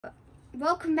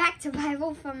Welcome back to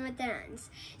Bible from the Dunns.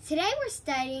 Today we're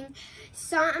studying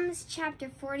Psalms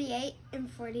chapter 48 and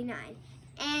 49.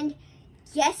 And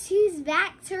guess who's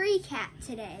back to recap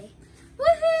today?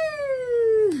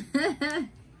 Woohoo!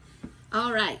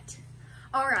 All right.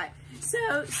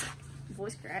 So,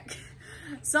 voice crack.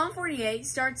 Psalm 48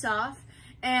 starts off,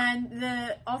 and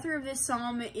the author of this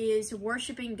psalm is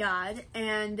worshiping God,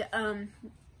 and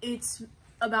it's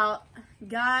about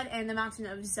God and the mountain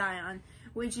of Zion,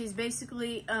 which is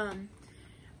basically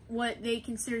what they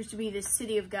consider to be the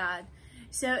city of God.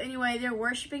 So anyway, they're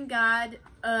worshiping God,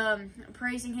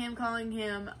 praising Him, calling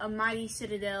Him a mighty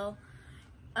citadel,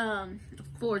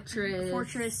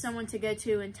 fortress, someone to go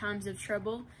to in times of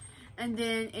trouble. And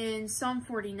then in Psalm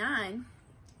 49,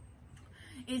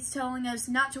 it's telling us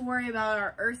not to worry about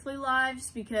our earthly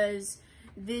lives because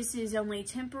this is only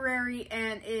temporary,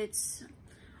 and it's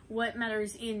what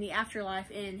matters in the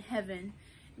afterlife, in heaven,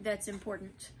 that's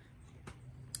important.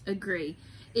 Agree.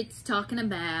 It's talking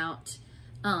about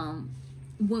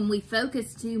when we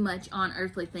focus too much on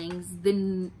earthly things,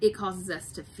 then it causes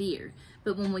us to fear.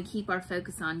 But when we keep our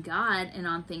focus on God and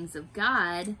on things of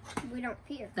God, we don't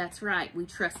fear. That's right. We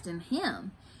trust in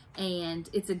Him. And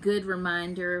it's a good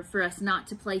reminder for us not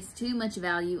to place too much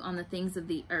value on the things of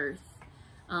the earth,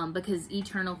 because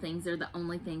eternal things are the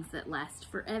only things that last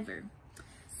forever.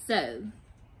 So,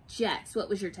 Jax, what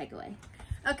was your takeaway?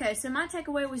 Okay, so my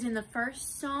takeaway was in the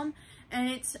first psalm, and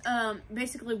it's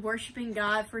basically worshiping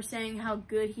God for saying how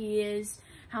good He is,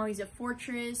 how He's a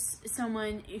fortress,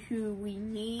 someone who we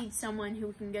need, someone who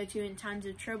we can go to in times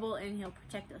of trouble, and He'll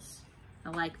protect us.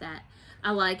 I like that.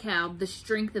 I like how the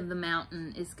strength of the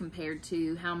mountain is compared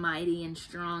to how mighty and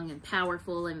strong and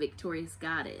powerful and victorious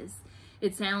God is.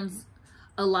 It sounds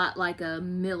a lot like a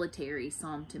military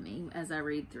psalm to me as I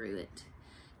read through it.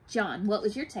 John, what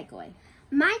was your takeaway?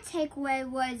 My takeaway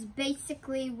was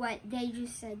basically what they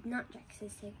just said, not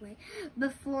Jackson's takeaway,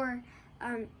 before,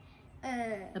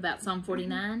 about Psalm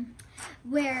 49?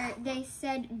 Where they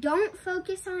said, don't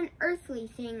focus on earthly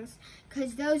things,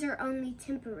 because those are only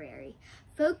temporary.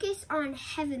 Focus on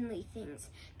heavenly things,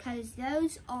 because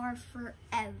those are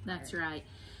forever. That's right.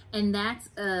 And that's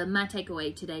my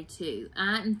takeaway today, too.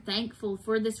 I'm thankful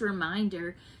for this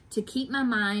reminder to keep my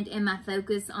mind and my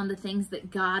focus on the things that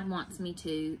God wants me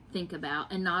to think about,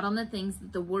 and not on the things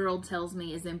that the world tells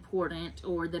me is important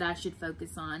or that I should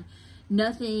focus on.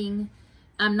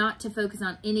 I'm not to focus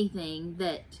on anything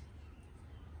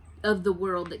of the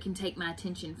world that can take my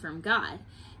attention from God.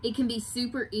 It can be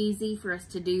super easy for us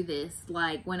to do this,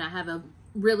 like when I have a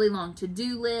really long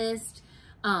to-do list,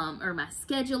 or my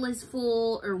schedule is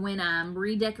full, or when I'm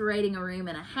redecorating a room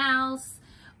in a house,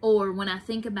 or when I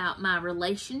think about my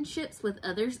relationships with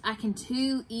others. I can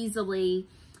too easily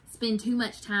spend too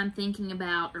much time thinking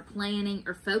about or planning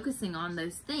or focusing on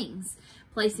those things,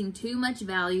 placing too much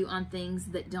value on things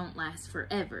that don't last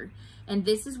forever. And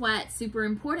this is why it's super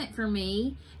important for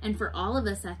me and for all of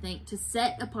us, I think, to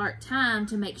set apart time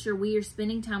to make sure we are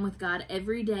spending time with God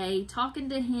every day, talking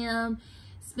to Him,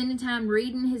 spending time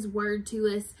reading His Word to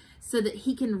us so that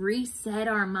He can reset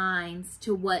our minds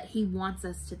to what He wants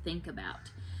us to think about.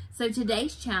 So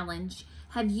today's challenge,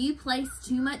 have you placed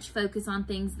too much focus on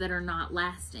things that are not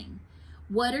lasting?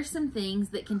 What are some things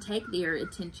that can take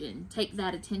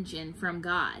that attention from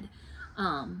God?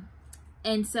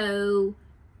 And so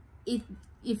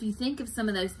if you think of some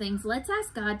of those things, let's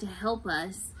ask God to help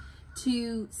us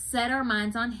to set our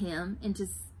minds on Him and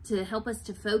to help us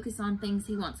to focus on things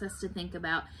He wants us to think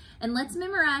about. And let's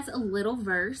memorize a little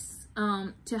verse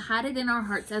to hide it in our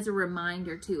hearts as a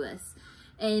reminder to us.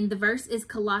 And the verse is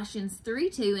Colossians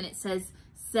 3:2, and it says,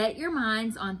 set your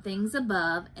minds on things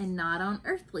above and not on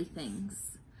earthly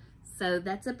things. So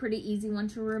that's a pretty easy one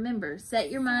to remember.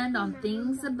 Set your mind on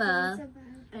things above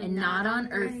and not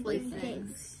on earthly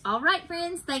things. All right,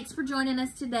 friends, thanks for joining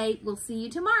us today. We'll see you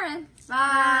tomorrow.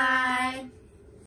 Bye.